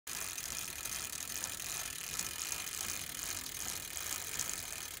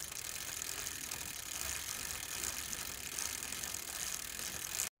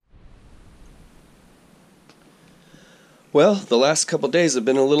Well, the last couple days have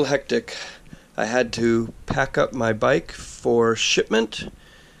been a little hectic. I had to pack up my bike for shipment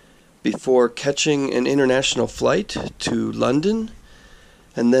before catching an international flight to London,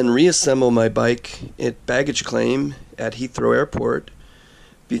 and then reassemble my bike at baggage claim at Heathrow Airport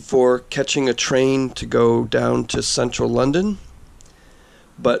before catching a train to go down to central London.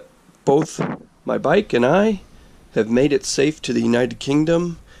 But both my bike and I have made it safe to the United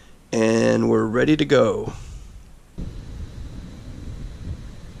Kingdom, and we're ready to go.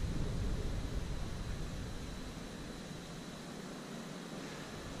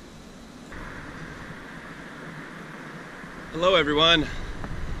 Hello everyone.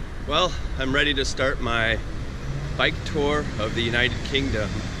 Well, I'm ready to start my bike tour of the United Kingdom.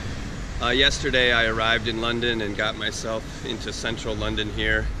 Yesterday I arrived in London and got myself into central London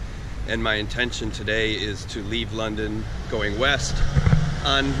here, and my intention today is to leave London going west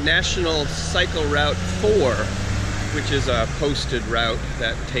on National Cycle Route 4, which is a posted route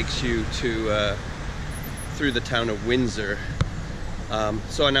that takes you to through the town of Windsor.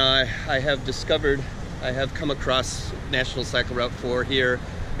 So now I have come across National Cycle Route 4 here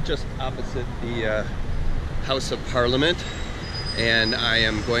just opposite the House of Parliament, and I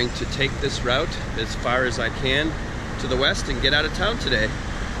am going to take this route as far as I can to the west and get out of town today.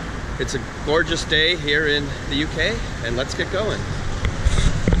 It's a gorgeous day here in the UK, and let's get going.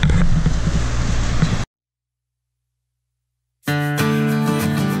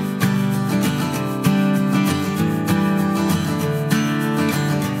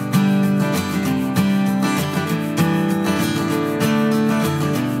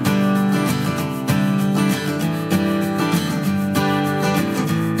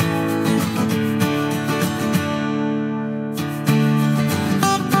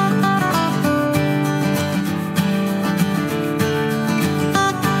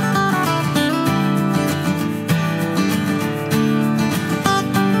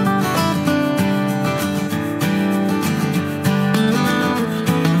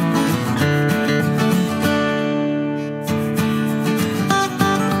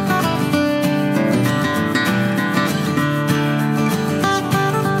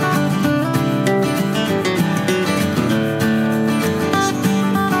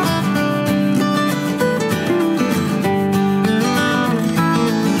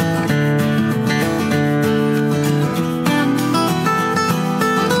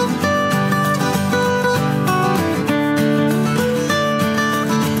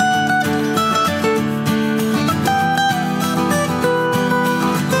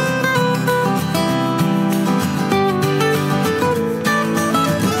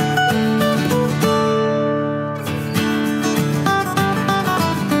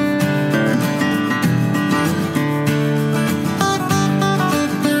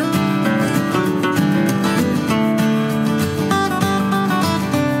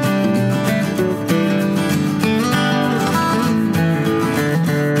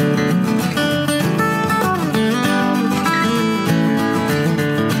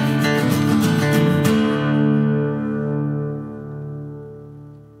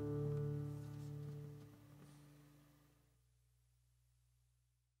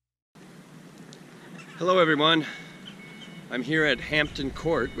 Hello everyone. I'm here at Hampton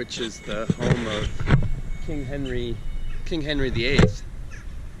Court, which is the home of King Henry VIII,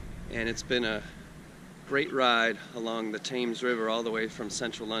 and it's been a great ride along the Thames River all the way from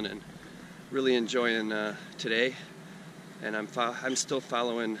central London. Really enjoying today, and I'm still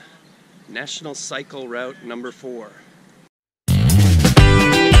following National Cycle Route number 4.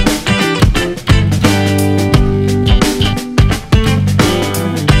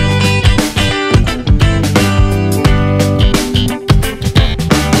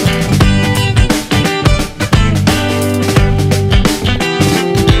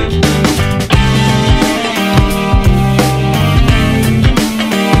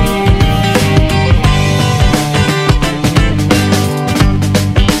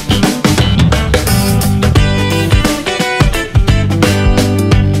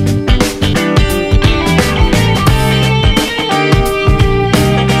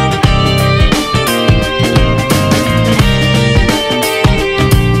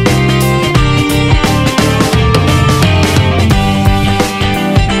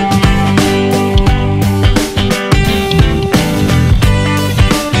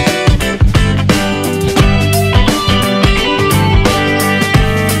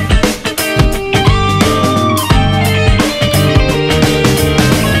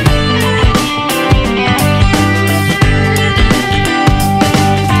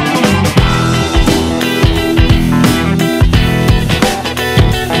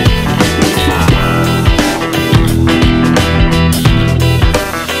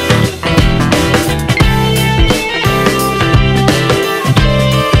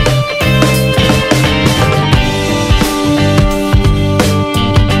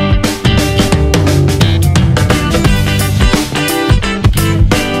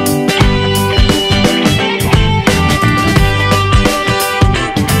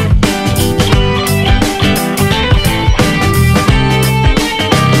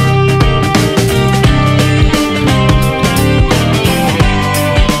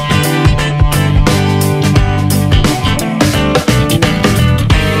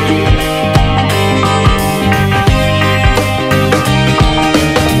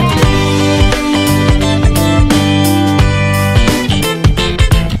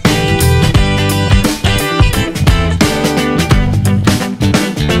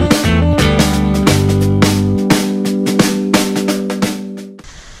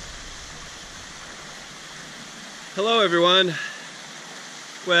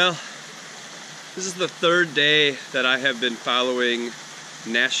 Well, this is the third day that I have been following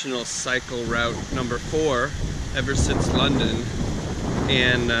National Cycle Route number 4 ever since London.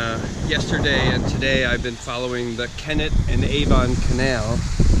 And yesterday and today I've been following the Kennet and Avon Canal.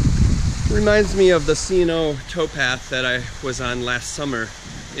 It reminds me of the C&O towpath that I was on last summer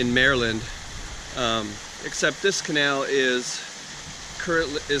in Maryland. Except this canal is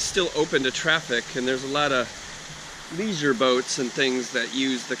still open to traffic, and there's a lot of leisure boats and things that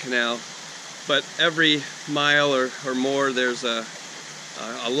use the canal. But every mile or more there's a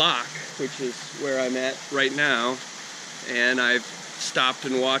lock, which is where I'm at right now, and I've stopped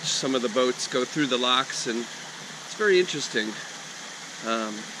and watched some of the boats go through the locks, and it's very interesting.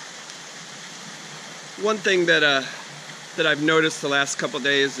 One thing that I've noticed the last couple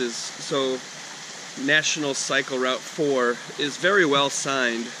days is, so National Cycle Route 4 is very well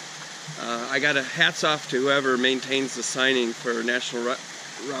signed. I got a hats off to whoever maintains the signing for National Route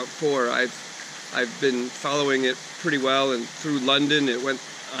 4. I've been following it pretty well, and through London it went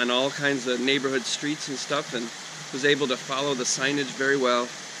on all kinds of neighborhood streets and stuff, and was able to follow the signage very well.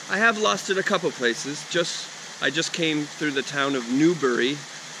 I have lost it a couple places. I just came through the town of Newbury,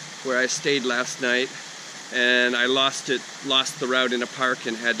 where I stayed last night, and I lost the route in a park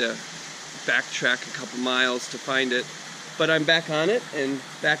and had to backtrack a couple miles to find it. But I'm back on it and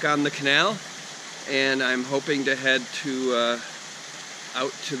back on the canal, and I'm hoping to head to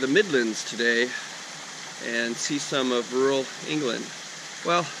out to the Midlands today and see some of rural England.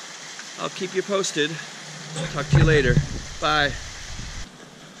 Well, I'll keep you posted. Talk to you later. Bye.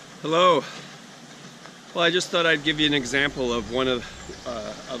 Hello. Well, I just thought I'd give you an example of one of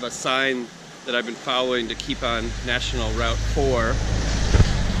a sign that I've been following to keep on National Route 4.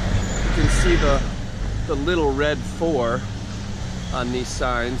 You can see the little red 4 on these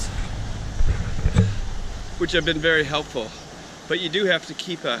signs, which have been very helpful. But you do have to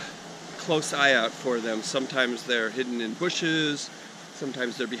keep a close eye out for them. Sometimes they're hidden in bushes,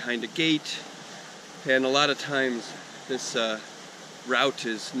 sometimes they're behind a gate, and a lot of times this route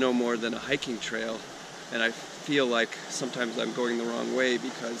is no more than a hiking trail, and I feel like sometimes I'm going the wrong way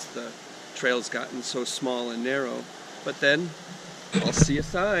because the trail's gotten so small and narrow. But then I'll see a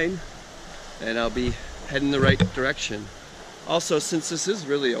sign and I'll be heading the right direction. Also, since this is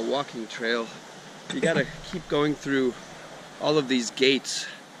really a walking trail, you gotta keep going through all of these gates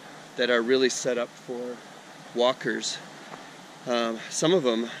that are really set up for walkers. Some of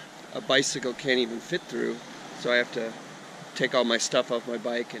them a bicycle can't even fit through, so I have to take all my stuff off my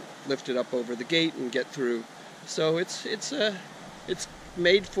bike and lift it up over the gate and get through. So it's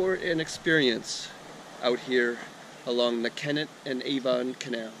made for an experience out here along the Kennet and Avon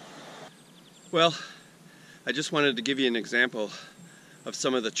Canal. Well, I just wanted to give you an example of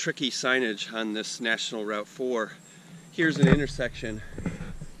some of the tricky signage on this National Route 4. Here's an intersection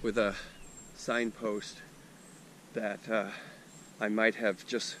with a signpost that I might have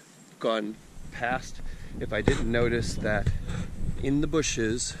just gone past if I didn't notice that in the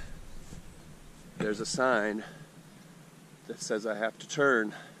bushes there's a sign that says I have to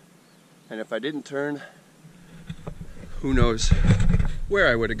turn. And if I didn't turn, who knows where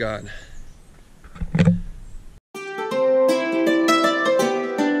I would have gone.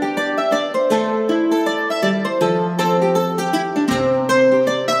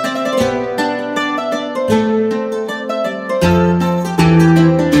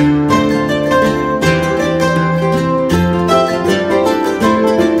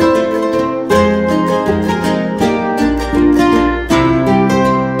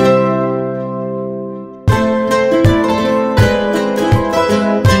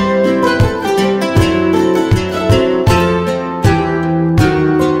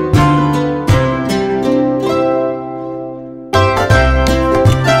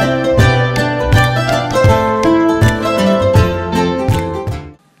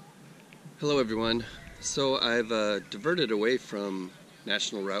 Hello everyone. So I've diverted away from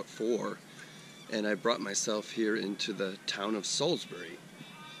National Route 4 and I brought myself here into the town of Salisbury.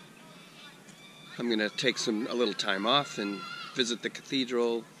 I'm going to take a little time off and visit the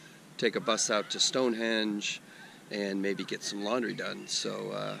cathedral, take a bus out to Stonehenge, and maybe get some laundry done.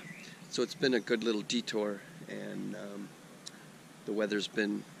 So it's been a good little detour, and the weather's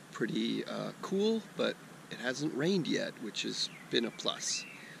been pretty cool, but it hasn't rained yet, which has been a plus.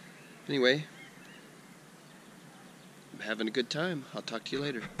 Anyway, I'm having a good time. I'll talk to you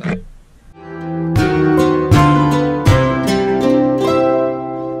later. Bye.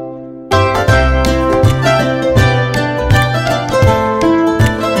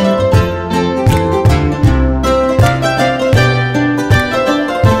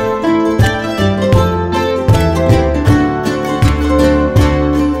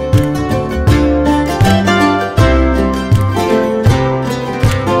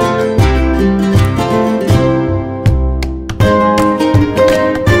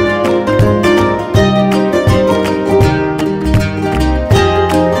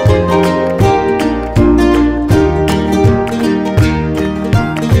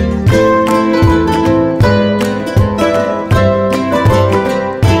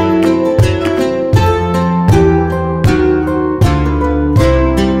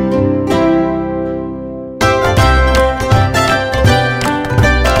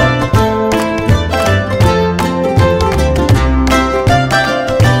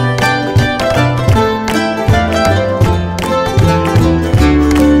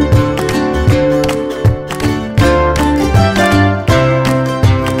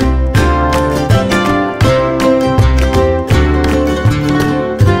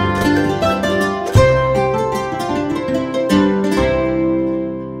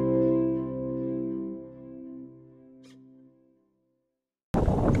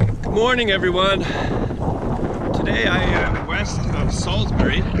 morning, everyone. Today I am west of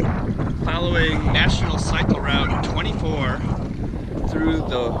Salisbury, following National Cycle Route 24 through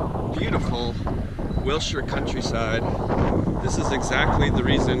the beautiful Wilshire countryside. This is exactly the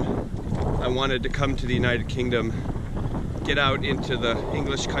reason I wanted to come to the United Kingdom, get out into the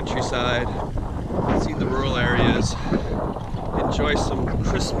English countryside, see the rural areas, enjoy some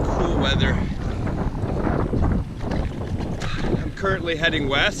crisp, cool weather. I'm currently heading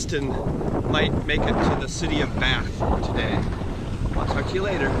west and might make it to the city of Bath today. I'll talk to you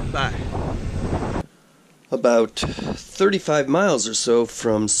later. Bye. About 35 miles or so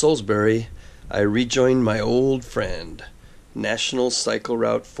from Salisbury, I rejoined my old friend, National Cycle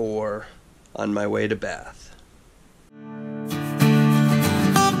Route 4, on my way to Bath.